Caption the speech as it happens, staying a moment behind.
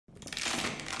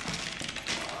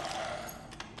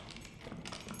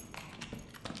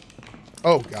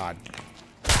Oh, God.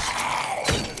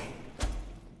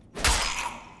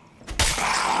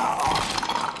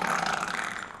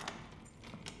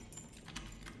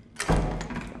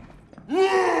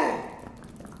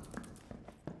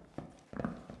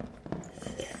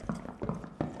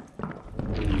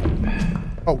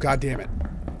 Oh, God damn it.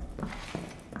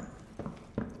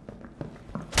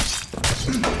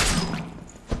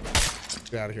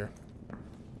 Get out of here.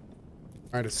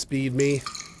 Trying to speed me.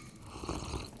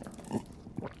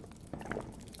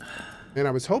 Man,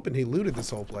 I was hoping he looted this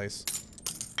whole place.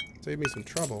 Save me some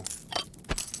trouble.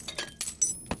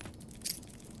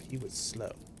 He was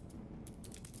slow.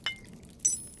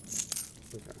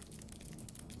 Okay.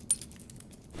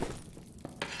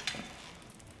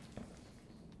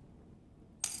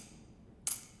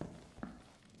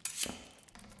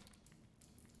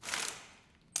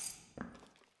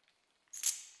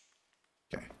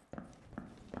 Okay.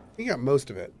 We got most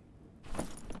of it.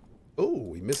 Oh,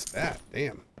 we missed that.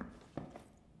 Damn.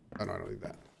 Oh, no, I don't need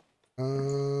that. I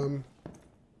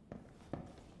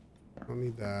don't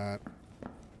need that.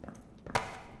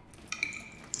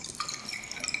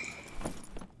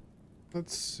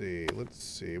 Let's see. Let's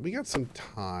see. We got some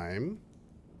time.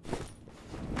 Go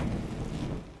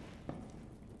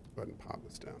ahead and pop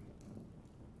this down.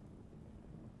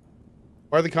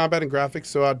 Why are the combat and graphics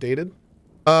so outdated?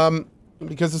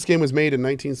 Because this game was made in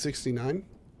 1969.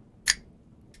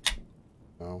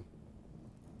 Oh.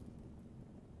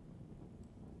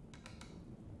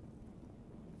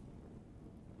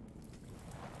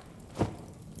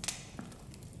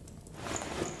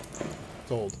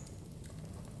 It's old.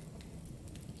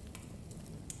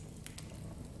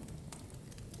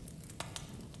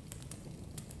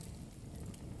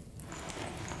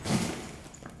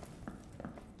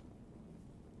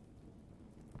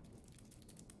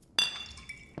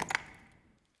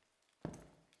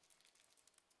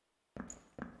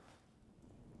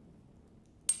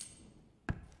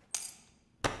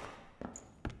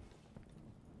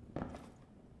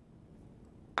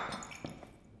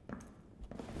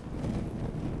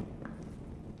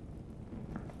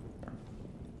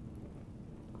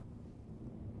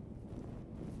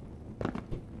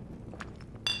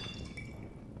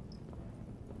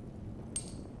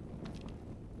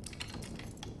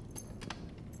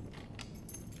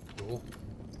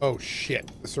 Oh shit,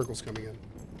 the circle's coming in.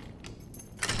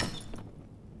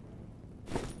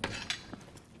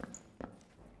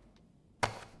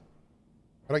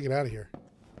 How'd I get out of here?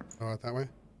 Oh, out that way?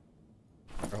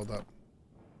 Hold up.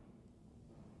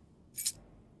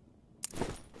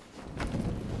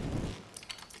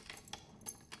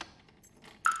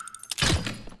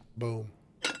 Boom.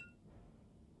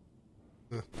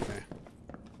 Okay.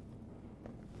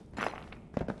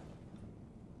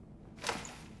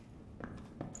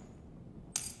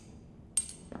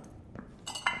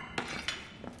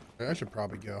 I should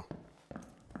probably go.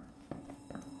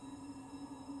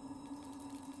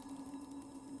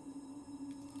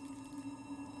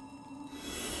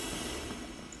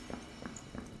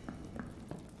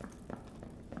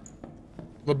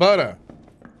 Labutta.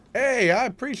 Hey, I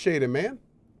appreciate it, man.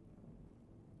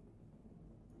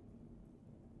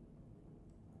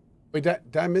 Wait,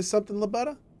 did I miss something,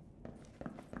 Labutta?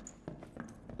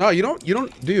 No, you don't,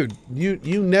 dude,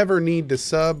 you never need to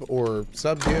sub or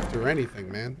sub gift or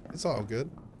anything, man. It's all good.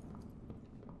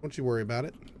 Don't you worry about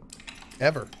it.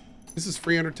 Ever. This is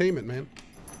free entertainment, man.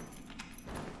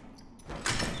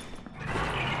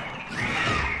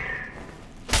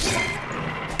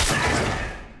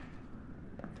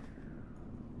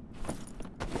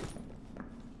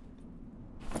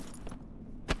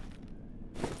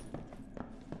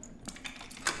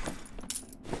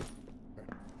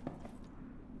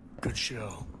 Good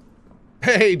show.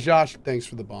 Hey, Josh, thanks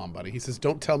for the bomb, buddy. He says,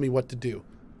 don't tell me what to do.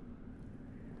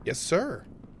 Yes, sir.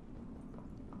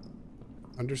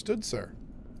 Understood, sir.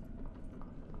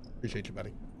 Appreciate you,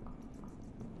 buddy.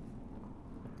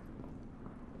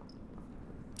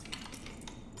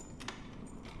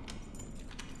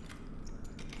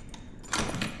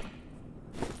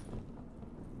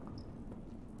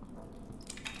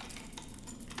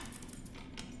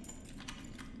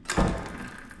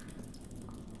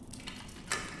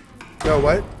 Yo,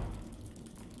 what?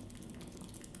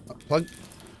 Plug.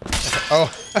 Oh,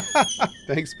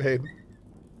 thanks, babe.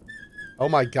 Oh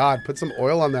my God, put some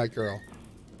oil on that girl.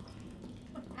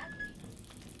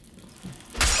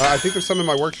 I think there's some in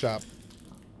my workshop.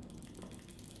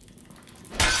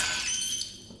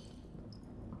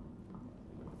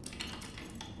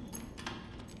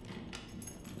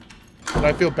 Did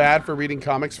I feel bad for reading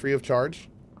comics free of charge?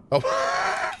 Oh.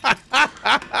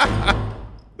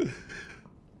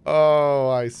 Oh,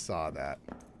 I saw that.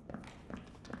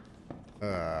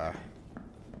 Yeah,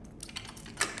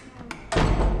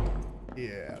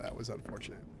 that was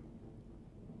unfortunate.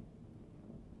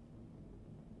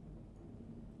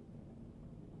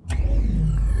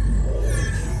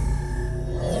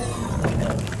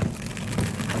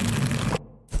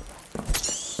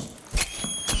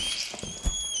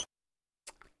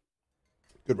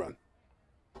 Good run.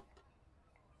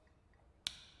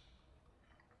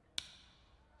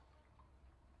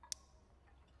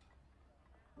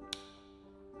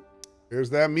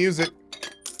 Here's that music.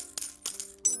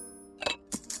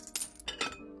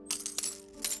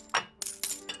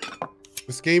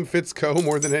 This game fits Cohh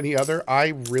more than any other. I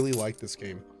really like this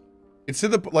game. It's to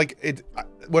the, like,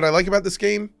 what I like about this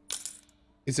game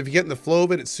is if you get in the flow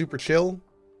of it, it's super chill.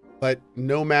 But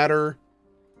no matter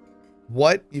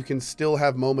what, you can still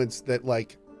have moments that,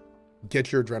 like,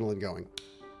 get your adrenaline going.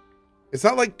 It's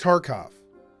not like Tarkov.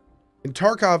 In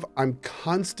Tarkov, I'm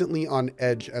constantly on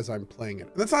edge as I'm playing it.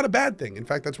 And that's not a bad thing. In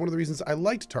fact, that's one of the reasons I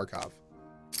liked Tarkov.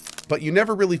 But you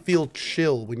never really feel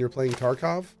chill when you're playing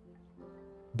Tarkov.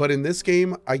 But in this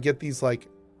game, I get these like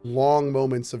long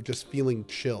moments of just feeling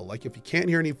chill. Like if you can't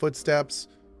hear any footsteps,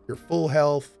 you're full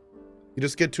health, you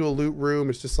just get to a loot room.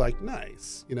 It's just like,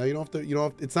 nice. You know, you don't have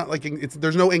to, it's not like,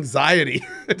 there's no anxiety.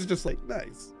 It's just like,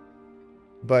 nice.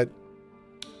 But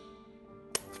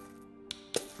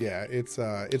yeah, it's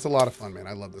a lot of fun, man.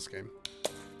 I love this game.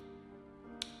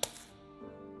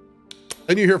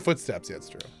 And you hear footsteps. Yeah, it's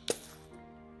true.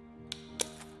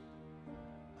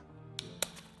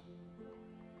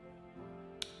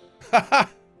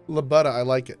 Labuda, I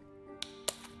like it.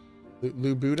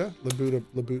 Labuda?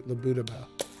 Labuda.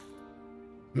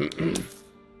 Yeah,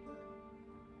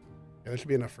 that should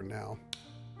be enough for now.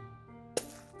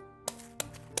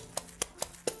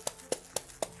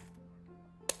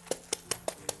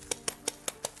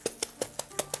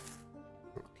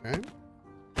 Okay.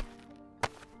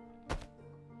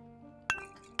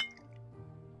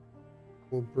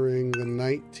 We'll bring the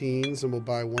 19s and we'll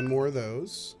buy one more of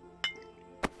those.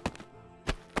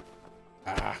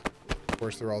 Ah, of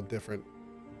course they're all different.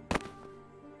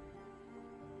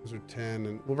 Those are 10,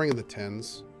 and we'll bring in the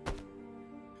 10s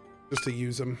just to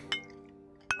use them.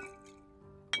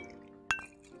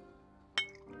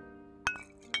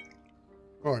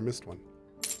 Oh, I missed one.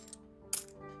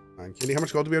 Candy, how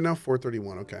much gold do we have now?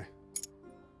 431. Okay.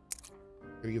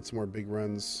 Gotta get some more big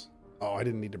runs. Oh, I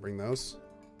didn't need to bring those.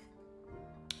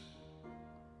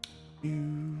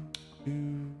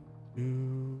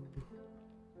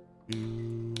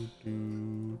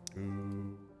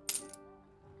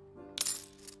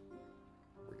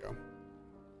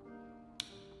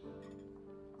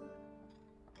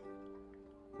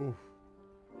 Oof.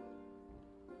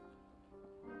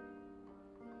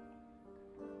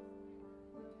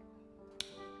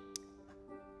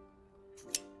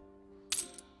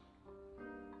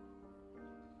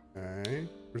 Okay,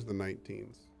 where's the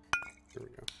 19s? Here we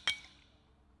go.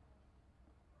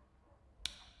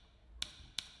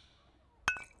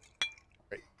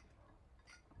 Great.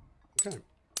 Okay.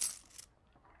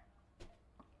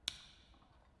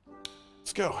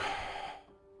 Let's go.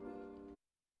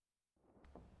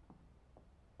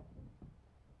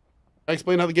 I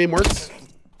explain how the game works?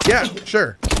 Yeah,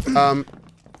 sure. Ow.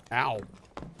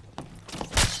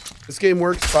 This game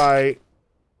works by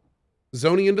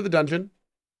zoning into the dungeon,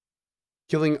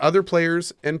 killing other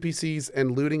players, NPCs,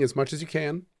 and looting as much as you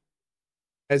can.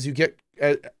 As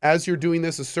you're doing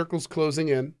this, a circle's closing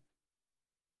in.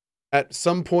 At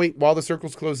some point while the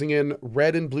circle's closing in,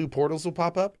 red and blue portals will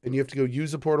pop up, and you have to go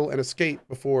use a portal and escape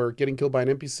before getting killed by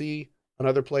an NPC,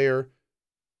 another player,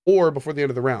 or before the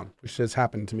end of the round, which has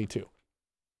happened to me too.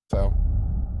 So,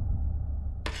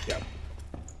 yeah.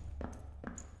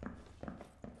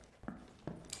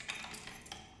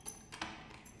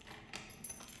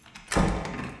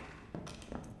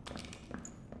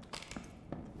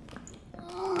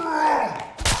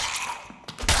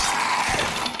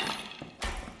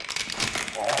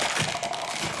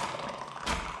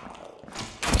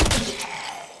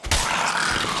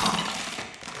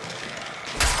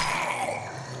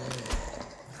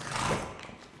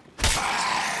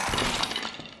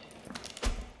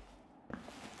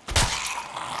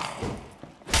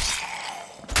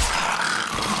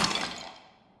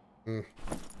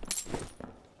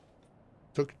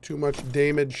 Took too much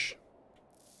damage.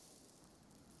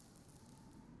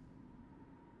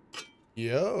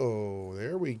 Yo,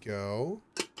 there we go.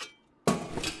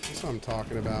 That's what I'm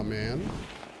talking about, man.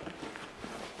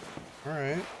 All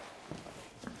right.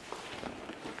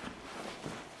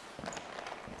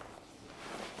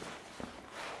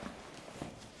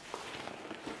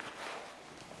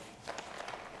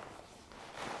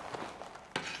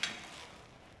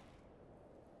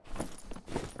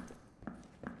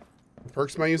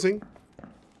 perks am I using?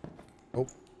 Oh.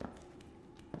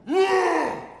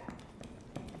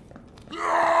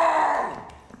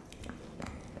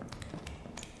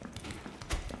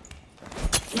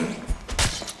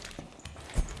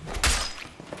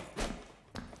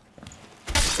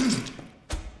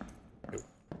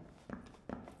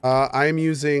 I'm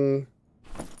using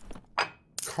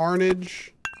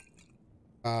Carnage.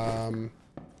 Come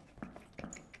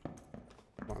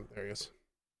on, there he is.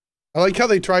 I like how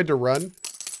they tried to run.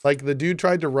 Like the dude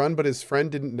tried to run, but his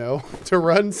friend didn't know to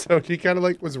run, so he kind of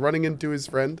like was running into his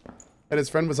friend, and his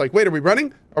friend was like, "Wait, are we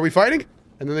running? Are we fighting?"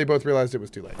 And then they both realized it was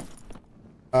too late.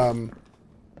 Yeah,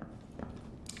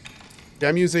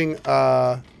 I'm using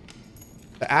the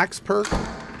axe perk,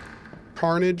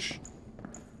 Carnage,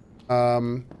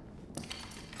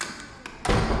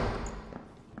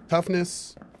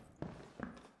 toughness,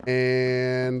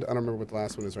 and I don't remember what the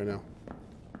last one is right now.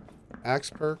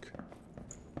 Axe perk,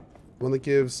 one that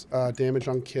gives damage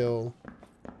on kill,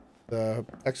 the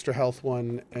extra health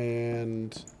one,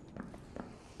 and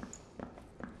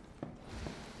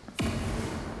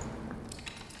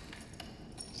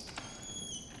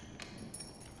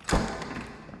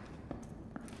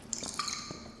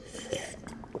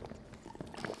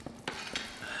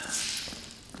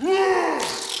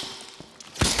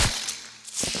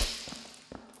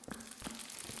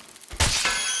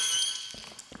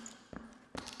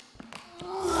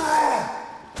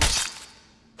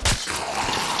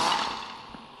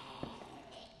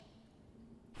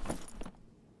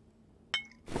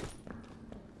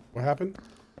what happened?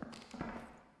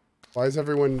 Why is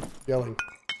everyone yelling?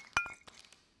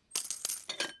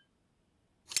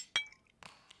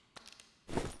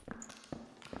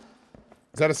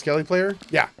 Is that a Skelly player?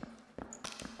 Yeah.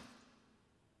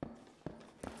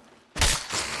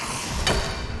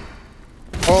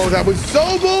 Oh, that was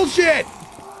so bullshit!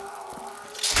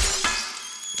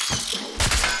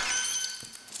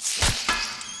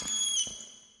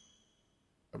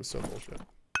 That was so bullshit.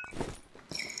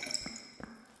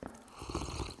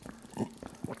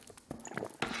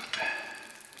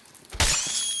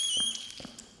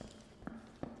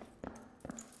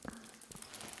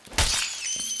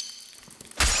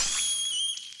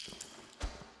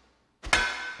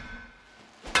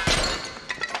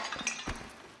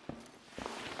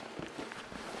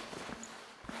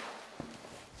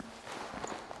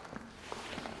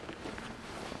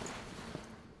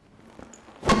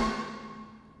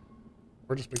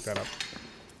 Or just pick that up.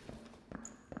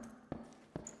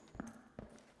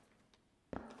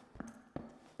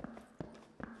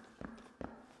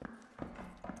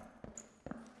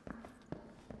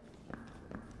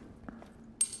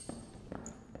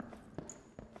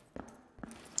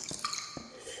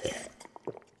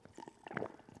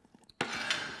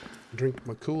 Drink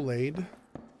my Kool-Aid.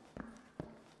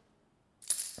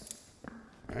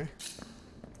 Okay.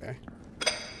 Okay.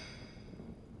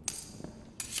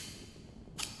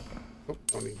 Oh,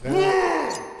 don't need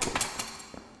that.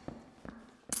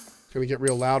 It's gonna get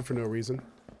real loud for no reason.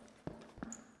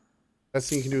 Best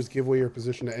thing you can do is give away your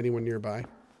position to anyone nearby.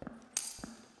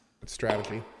 Good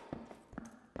strategy.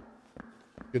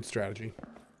 Good strategy.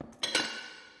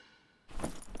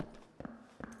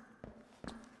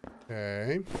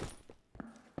 Okay.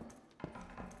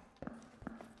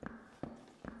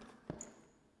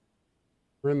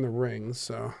 We're in the ring,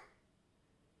 so.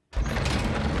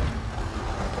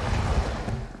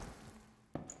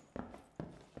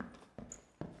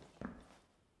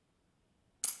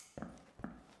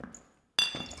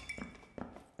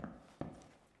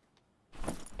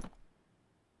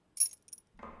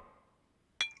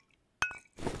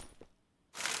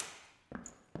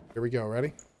 Here we go,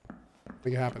 ready?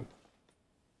 Make it happen.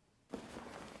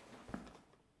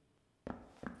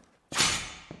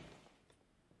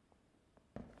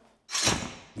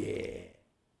 Yeah.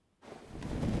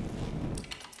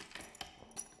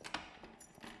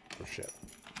 Oh shit.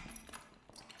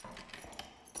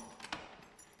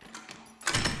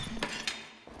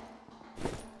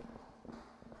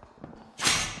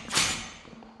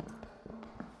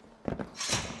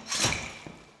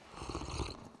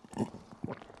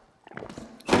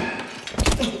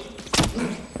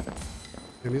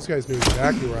 And these guys knew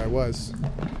exactly where I was.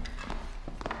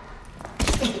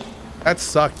 That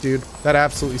sucked, dude. That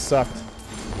absolutely sucked.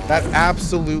 That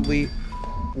absolutely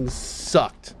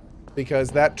sucked.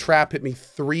 Because that trap hit me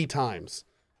 3 times.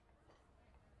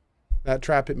 That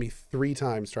trap hit me 3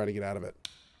 times trying to get out of it.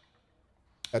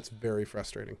 That's very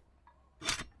frustrating.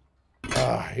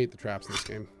 I hate the traps in this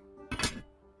game.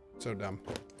 So dumb.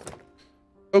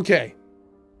 Okay.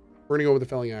 We're gonna go with the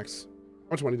felling axe.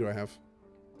 How much money do I have?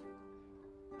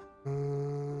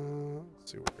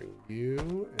 Let's see, we'll bring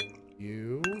you and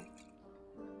you.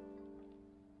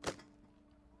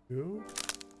 You.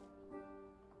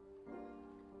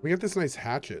 We got this nice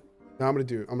hatchet. Now I want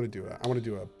to do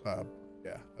a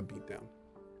beat down.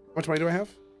 How much money do I have?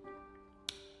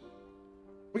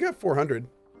 We got 400.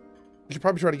 We should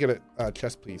probably try to get a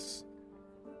chest piece.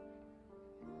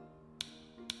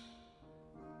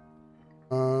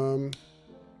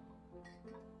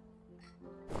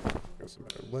 Got some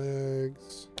better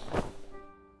legs.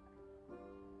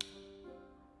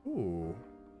 Ooh.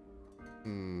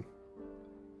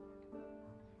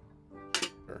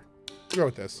 Sure. We'll go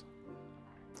with this.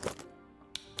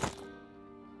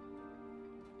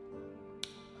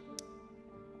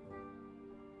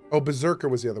 Oh, Berserker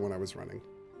was the other one I was running.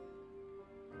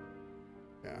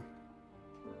 Yeah.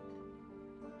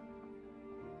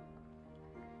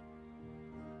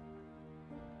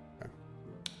 Okay.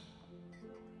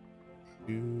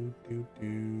 Do.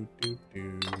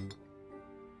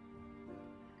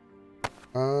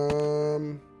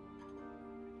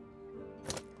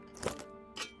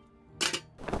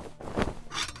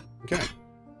 Okay.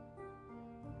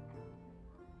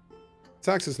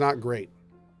 Tax is not great.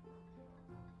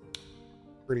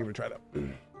 We're gonna try that.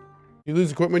 You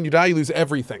lose equipment, you die, you lose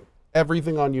everything.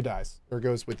 Everything on you dies. Or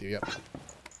goes with you, yep.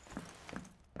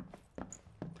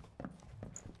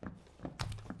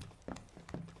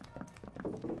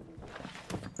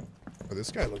 Oh,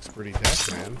 this guy looks pretty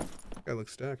decked, man. This guy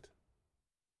looks decked.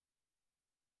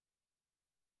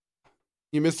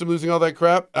 You missed him losing all that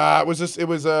crap? It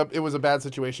was a bad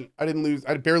situation. I didn't lose.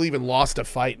 I barely even lost a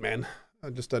fight, man.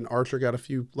 Just an archer got a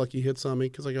few lucky hits on me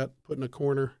because I got put in a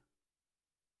corner.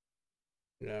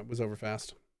 Yeah, it was over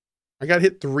fast. I got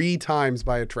hit 3 times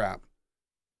by a trap.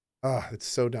 Ah, it's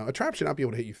so dumb. A trap should not be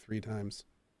able to hit you 3 times.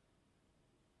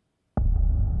 All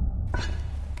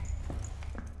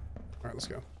right, let's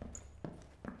go.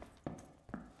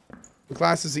 What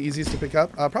class is the easiest to pick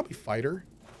up? Probably fighter.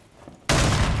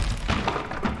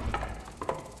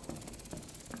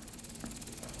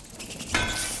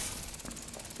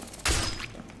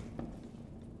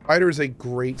 Fighter is a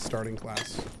great starting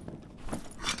class.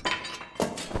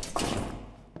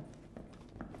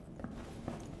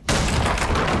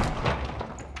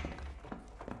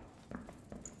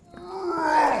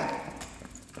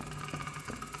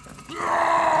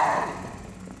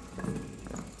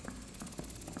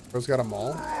 Bro's got a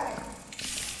maul.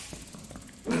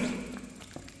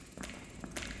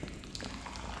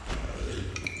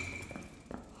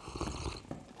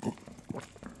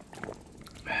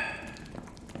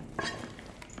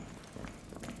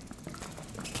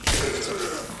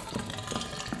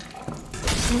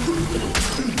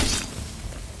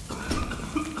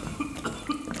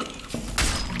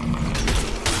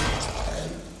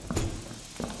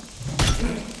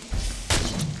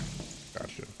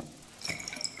 Gotcha.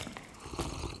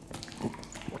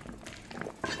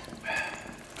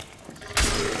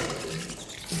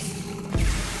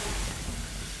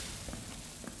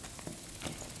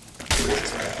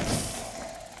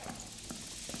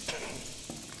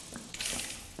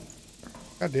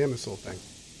 God damn this little thing.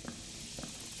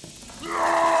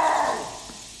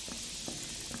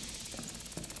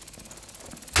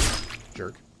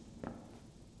 Jerk.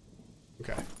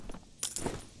 Okay.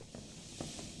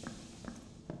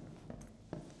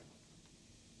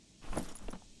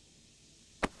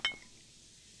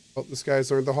 Well, this guy's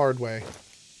learned the hard way.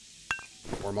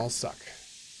 Worm all suck.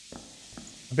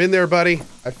 I've been there, buddy.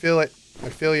 I feel it. I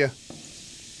feel you.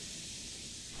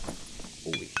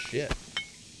 Holy shit.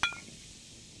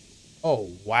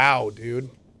 Oh, wow, dude.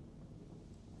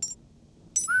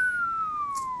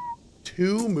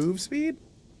 2 move speed?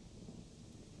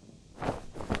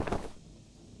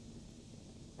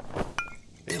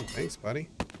 Damn, thanks, buddy.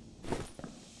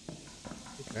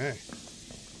 Okay.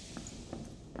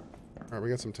 Alright, we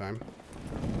got some time.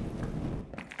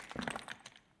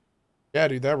 Yeah,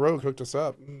 dude, that rogue hooked us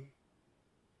up.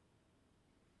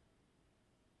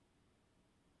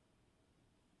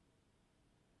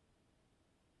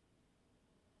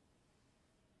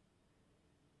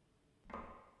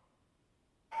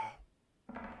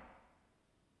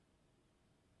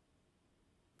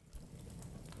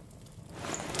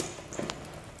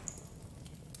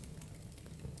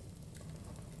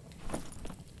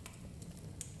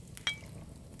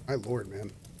 My lord,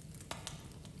 man.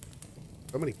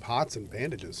 So many pots and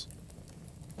bandages.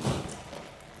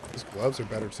 These gloves are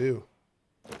better too.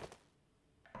 I'm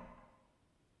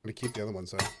gonna keep the other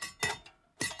ones though.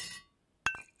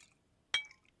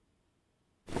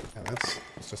 Yeah,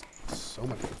 it's just so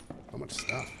much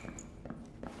stuff.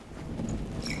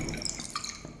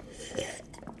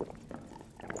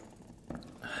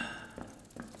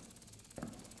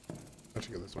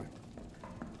 this way.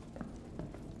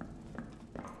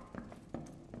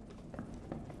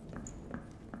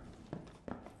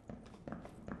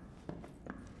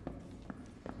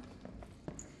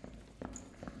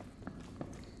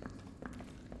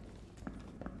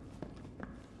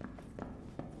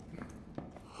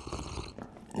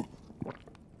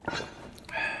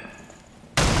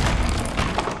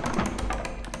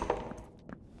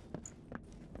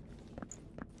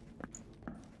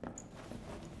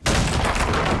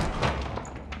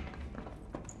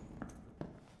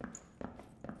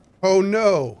 Oh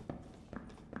no!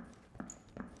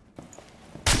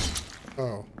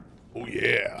 Oh. Oh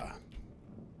yeah.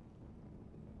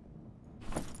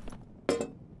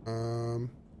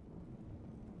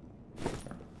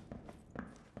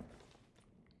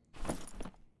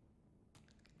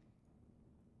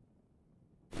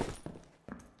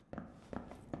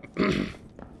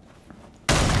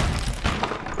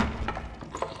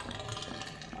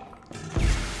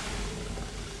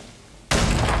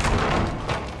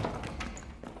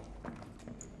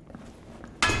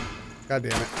 God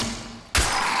damn it.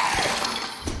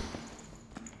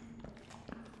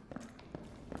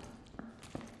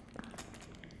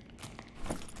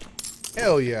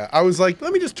 Hell yeah. I was like,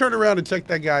 let me just turn around and check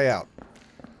that guy out.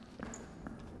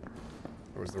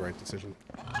 That was the right decision.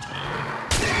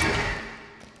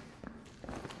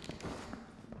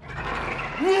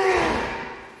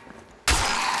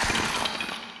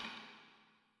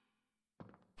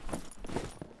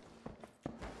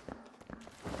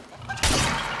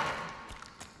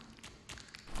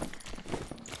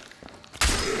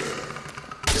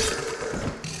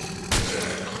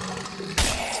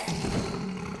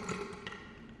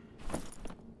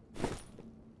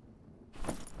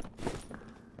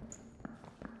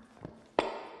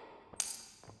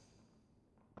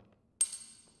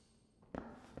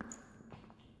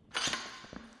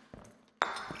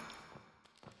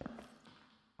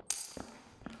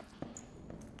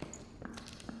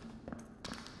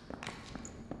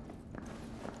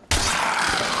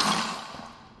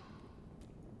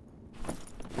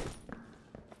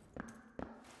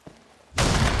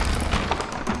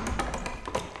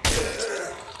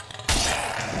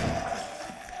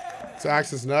 This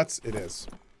axe is nuts? It is.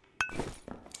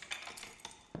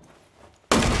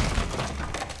 The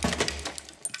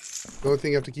only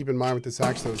thing you have to keep in mind with this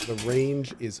axe, though, is the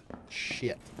range is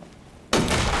shit.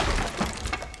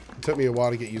 It took me a while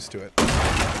to get used to it.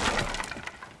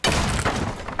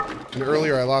 And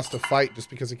earlier I lost a fight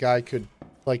just because a guy could,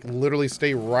 like, literally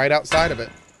stay right outside of it.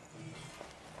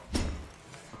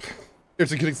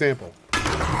 Here's a good example.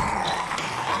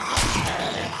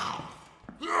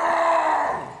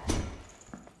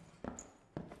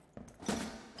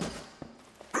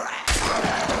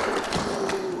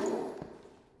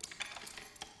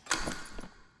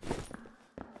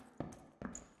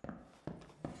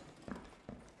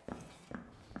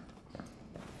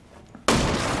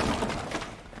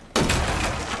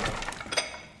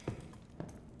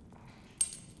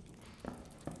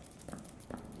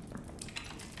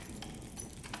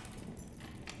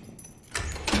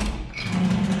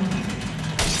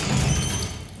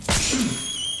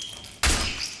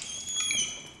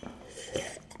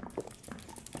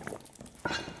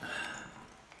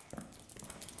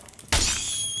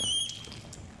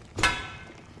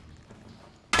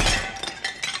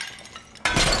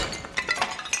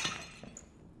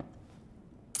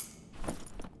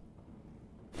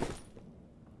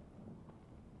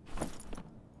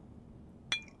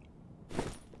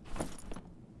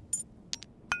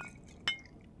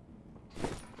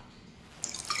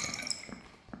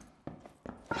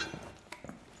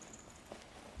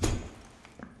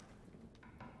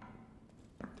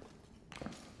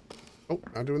 Oh,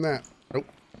 not doing that. Nope.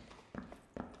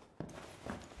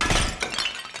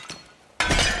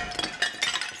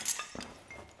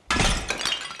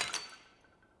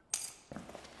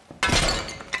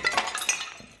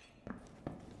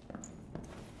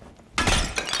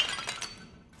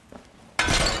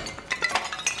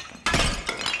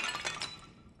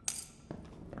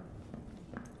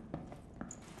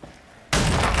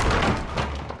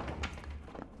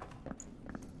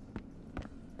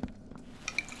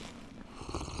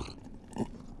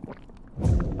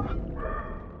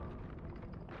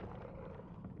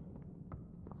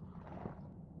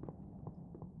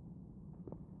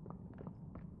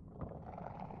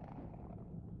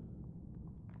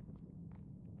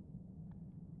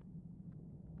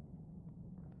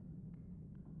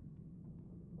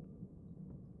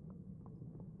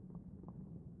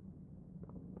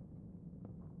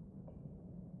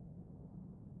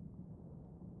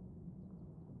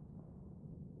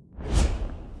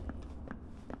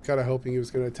 Kind of hoping he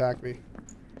was going to attack me.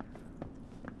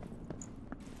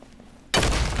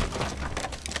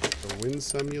 You win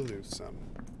some, you lose some.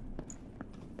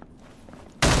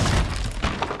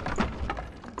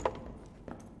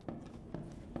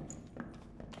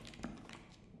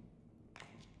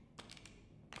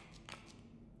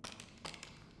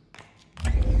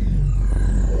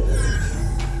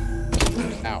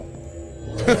 Ow.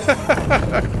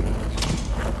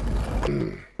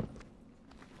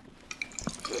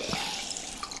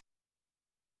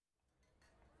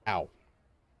 Ow.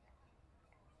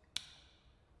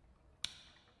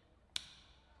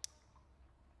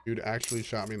 Dude actually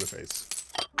shot me in the face.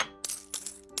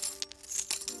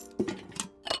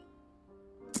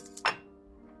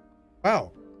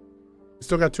 Wow. We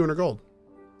still got 200 gold.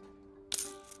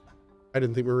 I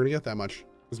didn't think we were going to get that much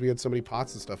because we had so many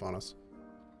pots and stuff on us.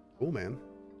 Cool, man.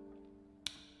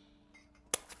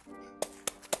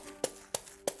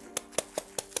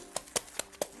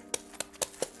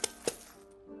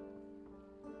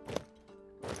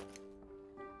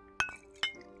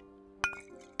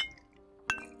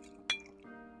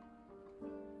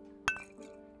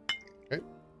 Okay.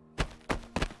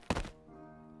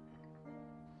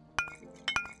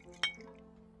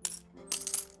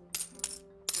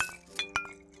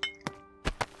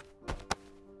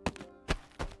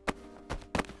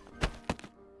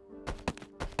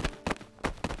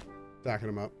 Stacking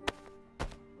them up.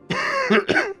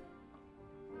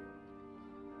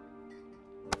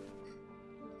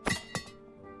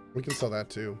 We can sell that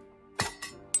too.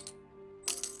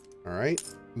 All right.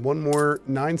 One more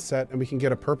 9 set and we can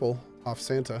get a purple off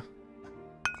Santa.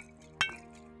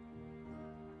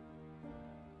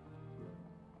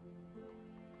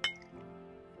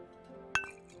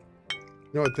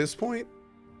 You know, at this point,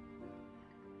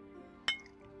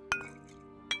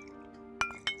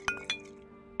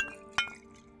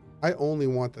 I only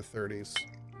want the 30s.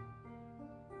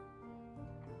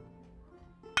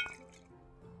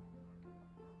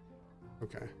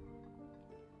 Okay.